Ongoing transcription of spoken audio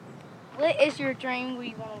What is your dream where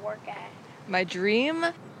you want to work at? My dream?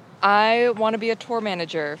 I want to be a tour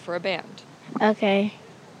manager for a band. Okay.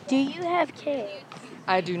 Do you have kids?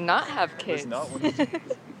 I do not have kids.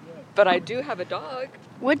 But I do have a dog.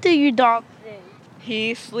 What do your dog do?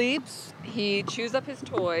 He sleeps, he chews up his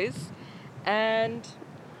toys, and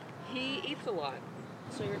he eats a lot.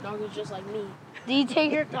 So your dog is just like me. Do you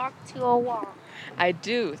take your dog to a walk? I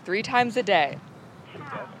do, 3 times a day.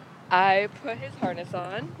 I put his harness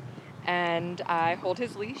on, and I hold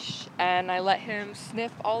his leash, and I let him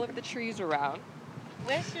sniff all of the trees around.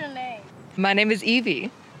 What's your name? My name is Evie.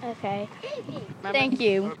 Okay. Thank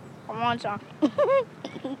you. Come on, John.